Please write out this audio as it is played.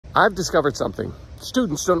I've discovered something.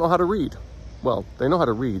 Students don't know how to read. Well, they know how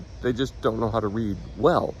to read. They just don't know how to read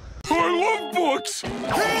well. I love books! Book!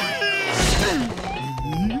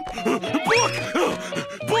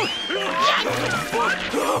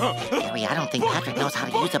 Harry, I don't think Patrick knows how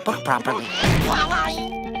to use a book properly.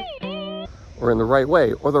 Or in the right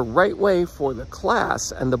way, or the right way for the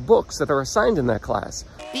class and the books that are assigned in that class.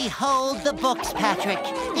 Behold the books, Patrick.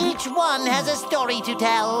 Each one has a story to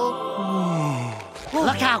tell.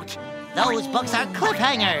 Look out! Those books are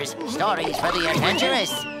cliffhangers. Stories for the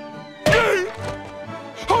adventurous.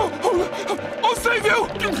 I'll save you!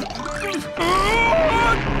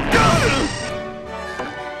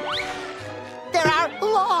 There are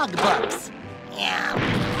log books. Yeah,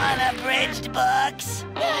 unabridged books.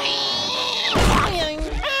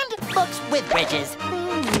 And books with bridges.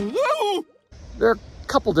 There are a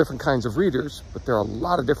couple different kinds of readers, but there are a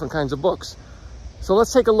lot of different kinds of books. So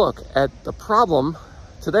let's take a look at the problem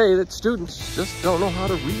today that students just don't know how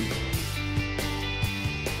to read.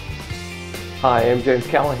 Hi, I'm James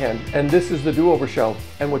Callahan, and this is The Do-Over Show.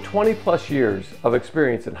 And with 20 plus years of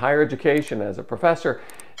experience in higher education as a professor,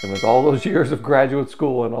 and with all those years of graduate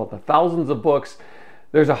school and all the thousands of books,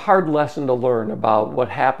 there's a hard lesson to learn about what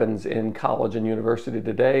happens in college and university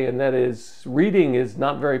today, and that is reading is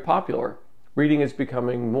not very popular. Reading is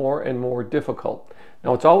becoming more and more difficult.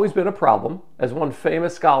 Now, it's always been a problem. As one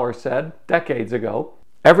famous scholar said decades ago,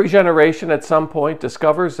 every generation at some point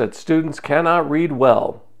discovers that students cannot read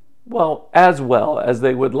well. Well, as well as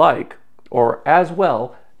they would like, or as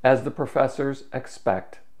well as the professors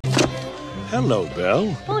expect. Hello,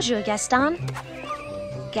 Belle. Bonjour, Gaston.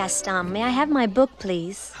 Gaston, may I have my book,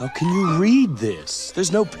 please? How can you read this?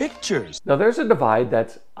 There's no pictures. Now, there's a divide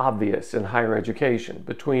that's obvious in higher education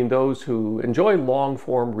between those who enjoy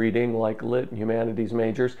long-form reading, like lit and humanities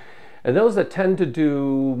majors, and those that tend to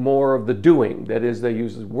do more of the doing. That is, they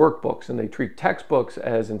use workbooks and they treat textbooks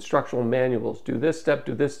as instructional manuals. Do this step,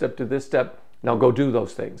 do this step, do this step. Now go do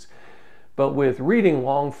those things. But with reading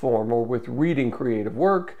long form or with reading creative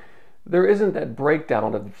work, there isn't that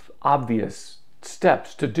breakdown of obvious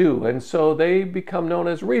steps to do. And so they become known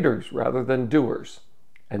as readers rather than doers.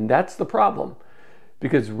 And that's the problem.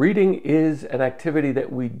 Because reading is an activity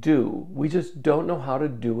that we do. We just don't know how to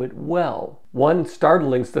do it well. One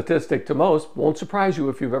startling statistic to most, won't surprise you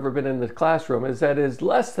if you've ever been in the classroom, is that is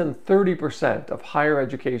less than 30% of higher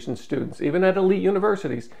education students, even at elite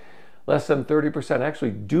universities, less than 30% actually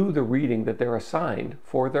do the reading that they're assigned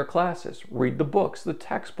for their classes. Read the books, the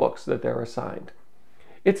textbooks that they're assigned.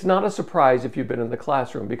 It's not a surprise if you've been in the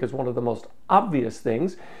classroom, because one of the most obvious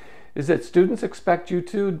things is that students expect you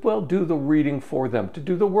to, well, do the reading for them, to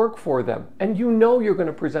do the work for them. And you know you're going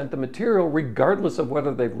to present the material regardless of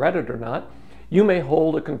whether they've read it or not. You may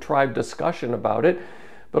hold a contrived discussion about it,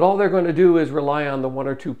 but all they're going to do is rely on the one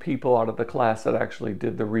or two people out of the class that actually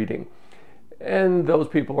did the reading. And those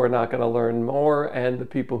people are not going to learn more, and the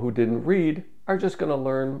people who didn't read are just going to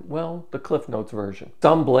learn, well, the Cliff Notes version.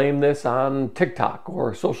 Some blame this on TikTok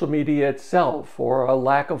or social media itself, or a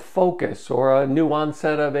lack of focus, or a new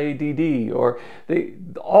onset of ADD, or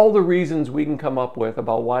all the reasons we can come up with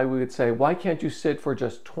about why we would say, why can't you sit for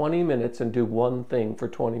just 20 minutes and do one thing for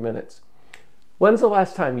 20 minutes? When's the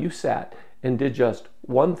last time you sat and did just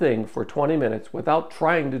one thing for 20 minutes without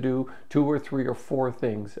trying to do 2 or 3 or 4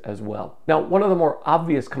 things as well? Now, one of the more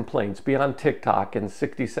obvious complaints beyond TikTok and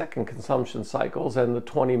 60-second consumption cycles and the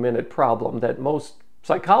 20-minute problem that most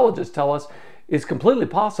psychologists tell us is completely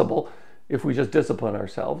possible if we just discipline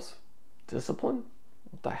ourselves. Discipline?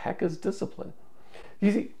 What the heck is discipline?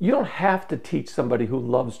 You see, you don't have to teach somebody who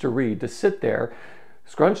loves to read to sit there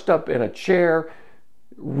scrunched up in a chair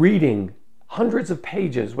reading hundreds of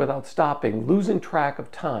pages without stopping, losing track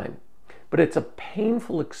of time. But it's a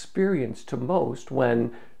painful experience to most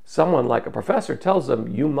when someone like a professor tells them,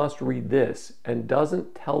 you must read this, and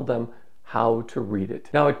doesn't tell them how to read it.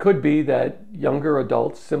 Now, it could be that younger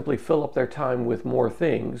adults simply fill up their time with more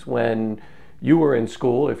things. When you were in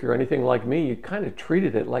school, if you're anything like me, you kind of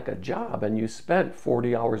treated it like a job, and you spent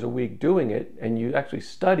 40 hours a week doing it, and you actually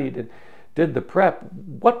studied and did the prep.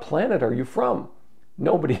 What planet are you from?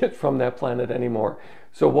 Nobody is from that planet anymore.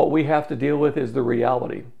 So what we have to deal with is the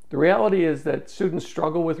reality. The reality is that students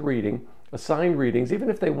struggle with reading, assigned readings. Even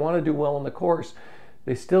if they want to do well in the course,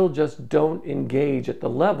 they still just don't engage at the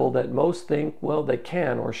level that most think, well, they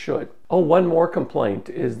can or should. Oh, one more complaint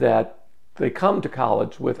is that they come to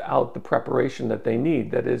college without the preparation that they need.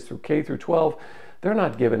 That is, through K through 12, they're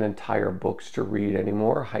not given entire books to read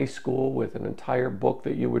anymore. High school with an entire book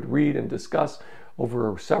that you would read and discuss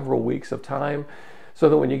over several weeks of time. So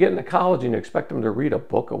that when you get into college and you expect them to read a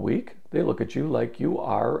book a week, they look at you like you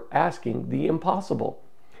are asking the impossible.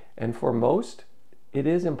 And for most, it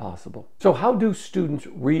is impossible. So how do students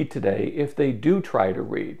read today if they do try to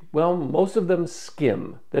read? Well, most of them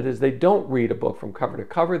skim. That is, they don't read a book from cover to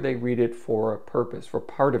cover. They read it for a purpose, for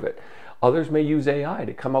part of it. Others may use AI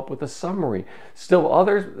to come up with a summary. Still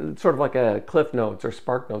others, sort of like a Cliff Notes or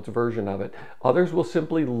Spark Notes version of it. Others will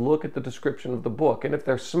simply look at the description of the book. And if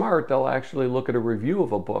they're smart, they'll actually look at a review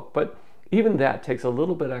of a book. But even that takes a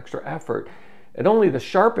little bit extra effort. And only the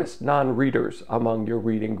sharpest non-readers among your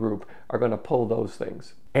reading group are going to pull those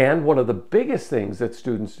things. And one of the biggest things that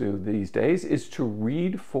students do these days is to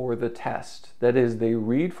read for the test. That is, they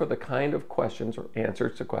read for the kind of questions or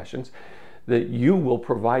answers to questions that you will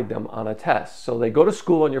provide them on a test. So they go to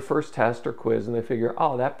school on your first test or quiz and they figure,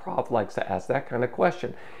 oh, that prof likes to ask that kind of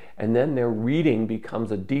question. And then their reading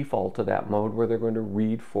becomes a default to that mode where they're going to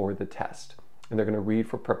read for the test. And they're going to read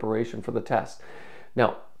for preparation for the test.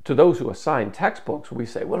 Now, to those who assign textbooks, we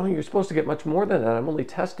say, well, you're supposed to get much more than that. I'm only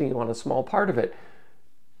testing you on a small part of it.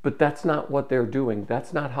 But that's not what they're doing.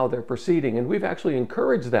 That's not how they're proceeding. And we've actually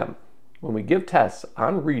encouraged them when we give tests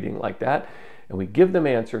on reading like that, and we give them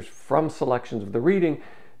answers from selections of the reading,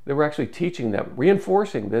 that we're actually teaching them,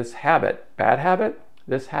 reinforcing this habit, bad habit,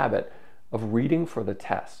 this habit of reading for the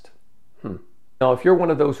test. Now, if you're one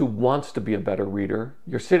of those who wants to be a better reader,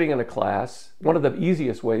 you're sitting in a class, one of the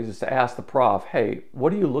easiest ways is to ask the prof, hey,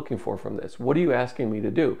 what are you looking for from this? What are you asking me to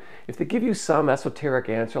do? If they give you some esoteric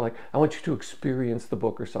answer, like, I want you to experience the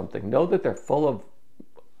book or something, know that they're full of,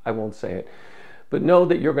 I won't say it, but know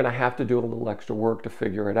that you're going to have to do a little extra work to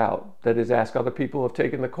figure it out. That is, ask other people who have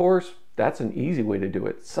taken the course. That's an easy way to do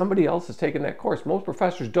it. Somebody else has taken that course. Most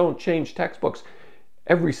professors don't change textbooks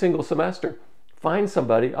every single semester. Find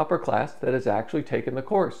somebody, upper class, that has actually taken the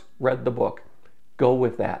course, read the book. Go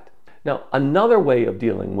with that. Now, another way of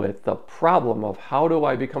dealing with the problem of how do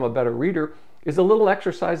I become a better reader is a little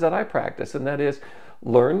exercise that I practice, and that is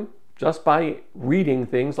learn just by reading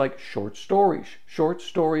things like short stories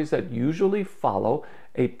that usually follow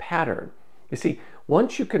a pattern. You see,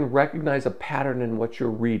 once you can recognize a pattern in what you're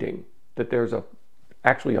reading, that there's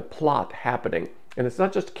actually a plot happening, and it's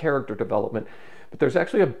not just character development, but there's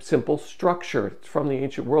actually a simple structure. It's from the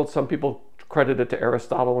ancient world. Some people credit it to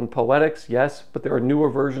Aristotle and Poetics, yes, but there are newer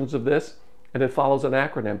versions of this, and it follows an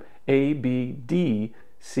acronym, A, B, D,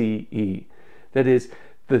 C, E. That is,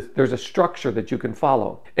 there's a structure that you can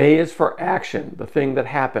follow. A is for action, the thing that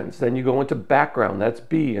happens. Then you go into background, that's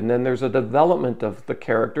B, and then there's a development of the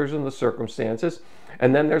characters and the circumstances,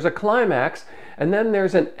 and then there's a climax, and then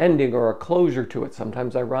there's an ending or a closure to it,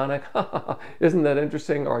 sometimes ironic. Isn't that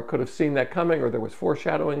interesting? Or I could have seen that coming, or there was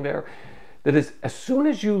foreshadowing there. That is, as soon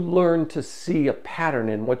as you learn to see a pattern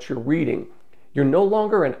in what you're reading, you're no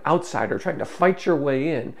longer an outsider trying to fight your way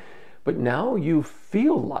in, but now you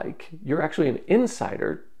feel like you're actually an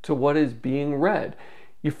insider to what is being read.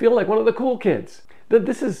 You feel like one of the cool kids.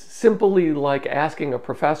 This is simply like asking a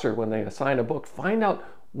professor when they assign a book, find out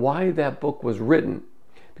why that book was written.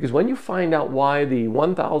 Because when you find out why the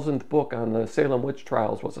 1000th book on the Salem witch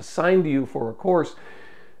trials was assigned to you for a course,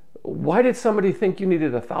 why did somebody think you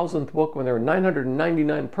needed a 1000th book when there were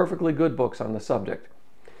 999 perfectly good books on the subject?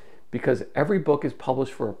 Because every book is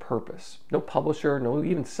published for a purpose. No publisher, no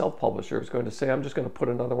even self-publisher is going to say, I'm just going to put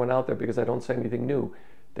another one out there because I don't say anything new.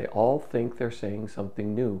 They all think they're saying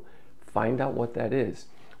something new. Find out what that is.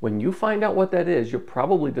 When you find out what that is, you'll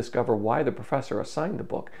probably discover why the professor assigned the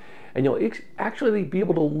book. And you'll actually be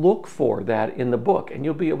able to look for that in the book, and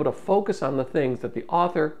you'll be able to focus on the things that the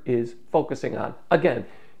author is focusing on. Again,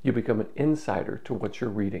 you become an insider to what you're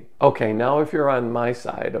reading. Okay, now if you're on my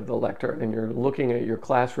side of the lectern and you're looking at your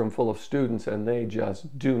classroom full of students and they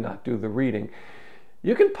just do not do the reading,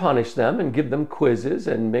 you can punish them and give them quizzes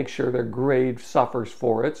and make sure their grade suffers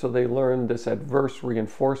for it so they learn this adverse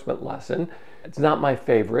reinforcement lesson. It's not my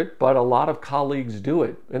favorite, but a lot of colleagues do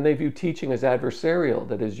it, and they view teaching as adversarial.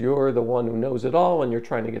 That is, you're the one who knows it all and you're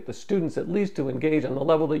trying to get the students at least to engage on the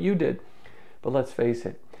level that you did. But let's face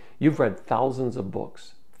it, you've read thousands of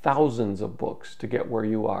books to get where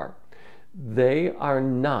you are. They are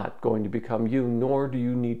not going to become you, nor do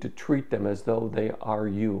you need to treat them as though they are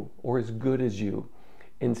you or as good as you.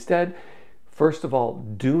 Instead, first of all,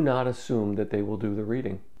 do not assume that they will do the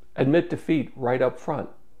reading. Admit defeat right up front.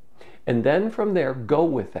 And then from there, go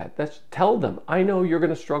with that. Tell them, I know you're going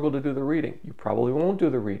to struggle to do the reading. You probably won't do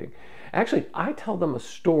the reading. Actually, I tell them a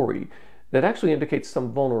story that actually indicates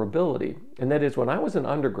some vulnerability. And that is, when I was an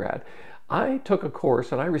undergrad, I took a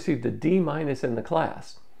course and I received a D- in the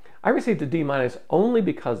class. I received a D- only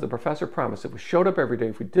because the professor promised if we showed up every day,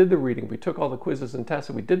 if we did the reading, we took all the quizzes and tests,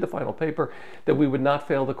 and we did the final paper, that we would not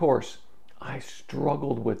fail the course. I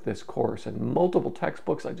struggled with this course and multiple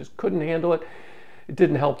textbooks. I just couldn't handle it. It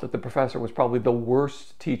didn't help that the professor was probably the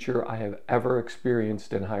worst teacher I have ever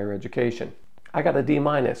experienced in higher education. I got a D-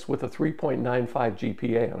 with a 3.95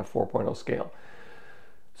 GPA on a 4.0 scale.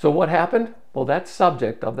 So what happened? Well, that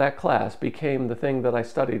subject of that class became the thing that I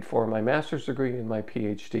studied for my master's degree and my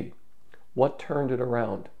Ph.D. What turned it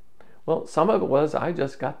around? Well, some of it was I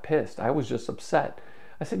just got pissed. I was just upset.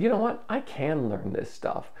 I said, you know what? I can learn this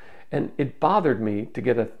stuff. And it bothered me to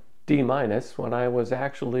get a D- when I was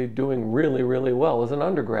actually doing really, really well as an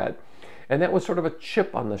undergrad. And that was sort of a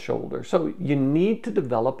chip on the shoulder. So you need to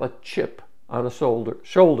develop a chip on the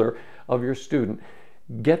shoulder of your student.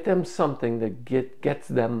 Get them something that gets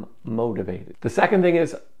them motivated. The second thing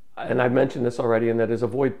is, and I've mentioned this already, and that is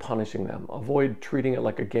avoid punishing them. Avoid treating it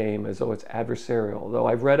like a game as though it's adversarial. Though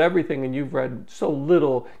I've read everything and you've read so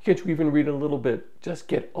little, can't you even read a little bit? Just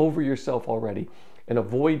get over yourself already and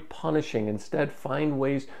avoid punishing. Instead, find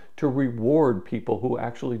ways to reward people who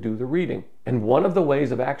actually do the reading. And one of the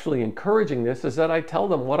ways of actually encouraging this is that I tell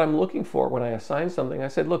them what I'm looking for. When I assign something, I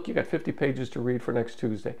said, look, you got 50 pages to read for next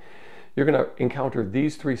Tuesday. You're going to encounter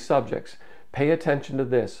these 3 subjects. Pay attention to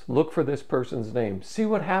this. Look for this person's name. See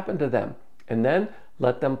what happened to them. And then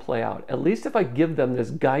let them play out. At least if I give them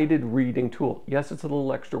this guided reading tool. Yes, it's a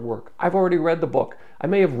little extra work. I've already read the book. I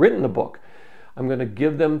may have written the book. I'm going to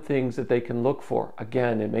give them things that they can look for.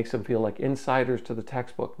 Again, it makes them feel like insiders to the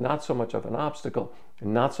textbook, not so much of an obstacle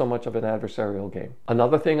and not so much of an adversarial game.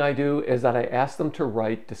 Another thing I do is that I ask them to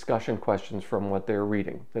write discussion questions from what they're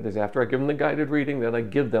reading. That is, after I give them the guided reading, then I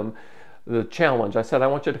give them the challenge. I said, I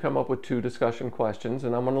want you to come up with 2 discussion questions,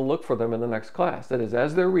 and I'm going to look for them in the next class. That is,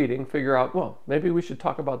 as they're reading, figure out, well, maybe we should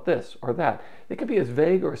talk about this or that. It can be as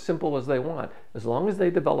vague or as simple as they want, as long as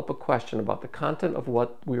they develop a question about the content of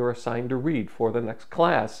what we are assigned to read for the next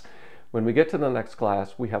class. When we get to the next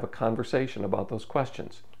class, we have a conversation about those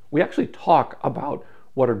questions. We actually talk about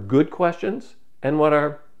what are good questions and what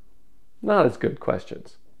are not as good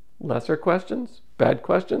questions. Lesser questions, bad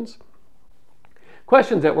questions.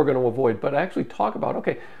 Questions that we're going to avoid, but actually talk about,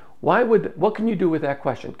 okay, what can you do with that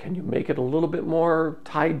question? Can you make it a little bit more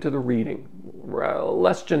tied to the reading,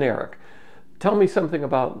 less generic? Tell me something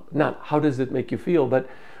about, not how does it make you feel, but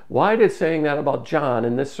why did saying that about John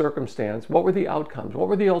in this circumstance, what were the outcomes? What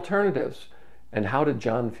were the alternatives? And how did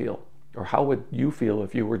John feel? Or how would you feel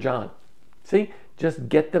if you were John? See, just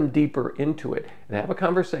get them deeper into it and have a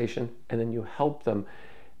conversation, and then you help them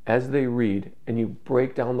as they read, and you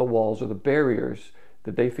break down the walls or the barriers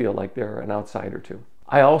that they feel like they're an outsider to.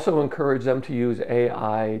 I also encourage them to use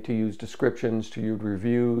AI, to use descriptions, to use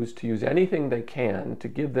reviews, to use anything they can to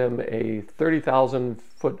give them a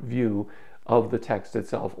 30,000-foot view of the text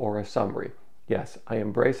itself or a summary. Yes, I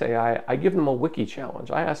embrace AI. I give them a wiki challenge.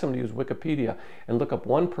 I ask them to use Wikipedia and look up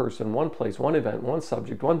one person, one place, one event, one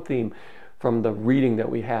subject, one theme from the reading that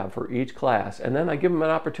we have for each class. And then I give them an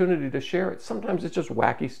opportunity to share it. Sometimes it's just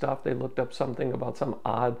wacky stuff. They looked up something about some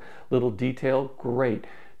odd little detail. Great.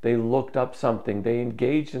 They looked up something. They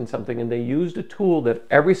engaged in something, and they used a tool that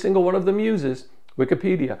every single one of them uses,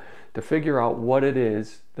 Wikipedia, to figure out what it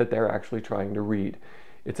is that they're actually trying to read.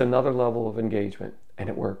 It's another level of engagement, and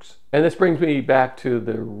it works. And this brings me back to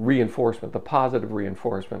the reinforcement, the positive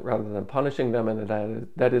reinforcement, rather than punishing them. And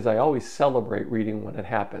that is, I always celebrate reading when it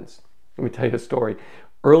happens. Let me tell you a story.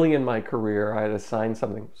 Early in my career, I had assigned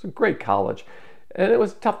something. It was a great college, and it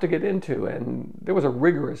was tough to get into, and there was a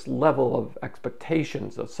rigorous level of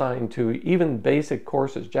expectations assigned to even basic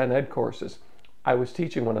courses, gen ed courses. I was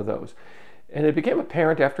teaching one of those, and it became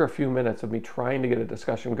apparent after a few minutes of me trying to get a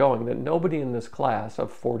discussion going that nobody in this class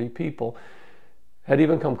of 40 people had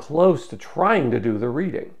even come close to trying to do the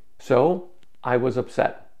reading. So I was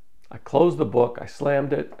upset. I closed the book, I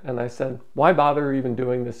slammed it, and I said, why bother even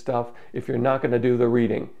doing this stuff if you're not going to do the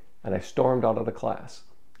reading? And I stormed out of the class.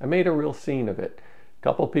 I made a real scene of it. A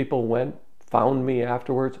couple people went, found me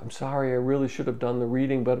afterwards. I'm sorry, I really should have done the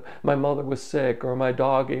reading, but my mother was sick, or my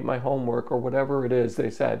dog ate my homework, or whatever it is they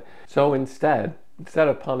said. So instead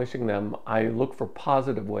of punishing them, I look for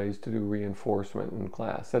positive ways to do reinforcement in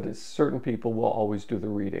class. That is, certain people will always do the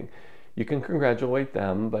reading. You can congratulate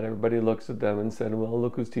them, but everybody looks at them and said, well,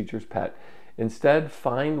 look who's teacher's pet. Instead,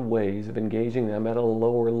 find ways of engaging them at a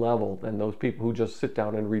lower level than those people who just sit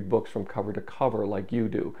down and read books from cover to cover like you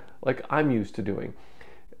do, like I'm used to doing.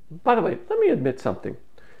 By the way, let me admit something.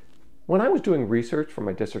 When I was doing research for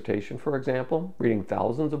my dissertation, for example, reading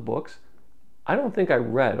thousands of books, I don't think I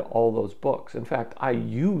read all those books. In fact, I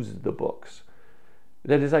used the books.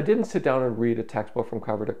 That is, I didn't sit down and read a textbook from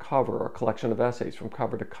cover to cover or a collection of essays from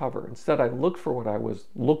cover to cover. Instead, I looked for what I was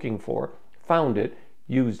looking for, found it,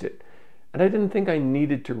 used it. And I didn't think I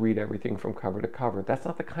needed to read everything from cover to cover. That's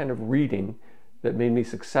not the kind of reading that made me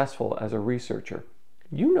successful as a researcher.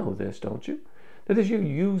 You know this, don't you? That is, you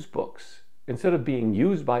use books. Instead of being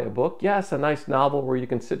used by a book, yes, a nice novel where you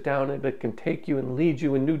can sit down and it can take you and lead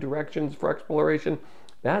you in new directions for exploration,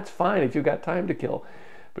 that's fine if you've got time to kill.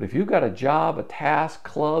 But if you've got a job, a task,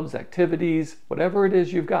 clubs, activities, whatever it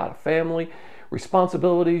is you've got, a family,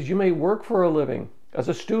 responsibilities, you may work for a living as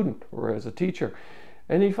a student or as a teacher,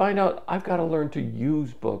 and you find out, I've got to learn to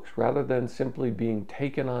use books rather than simply being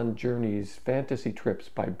taken on journeys, fantasy trips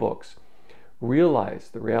by books. Realize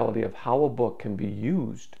the reality of how a book can be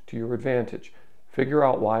used to your advantage. Figure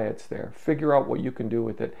out why it's there. Figure out what you can do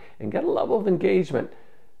with it, and get a level of engagement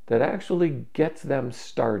that actually gets them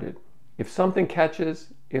started. If something catches,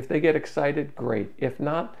 if they get excited, great. If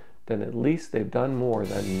not, then at least they've done more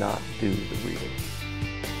than not do the reading.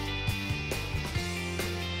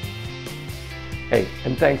 Hey,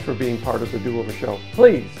 and thanks for being part of the Do-Over Show.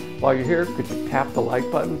 Please, while you're here, could you tap the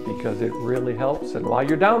like button because it really helps? And while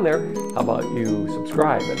you're down there, how about you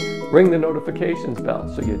subscribe and ring the notifications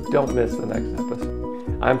bell so you don't miss the next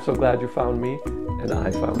episode. I'm so glad you found me, and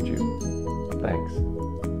I found you. Thanks.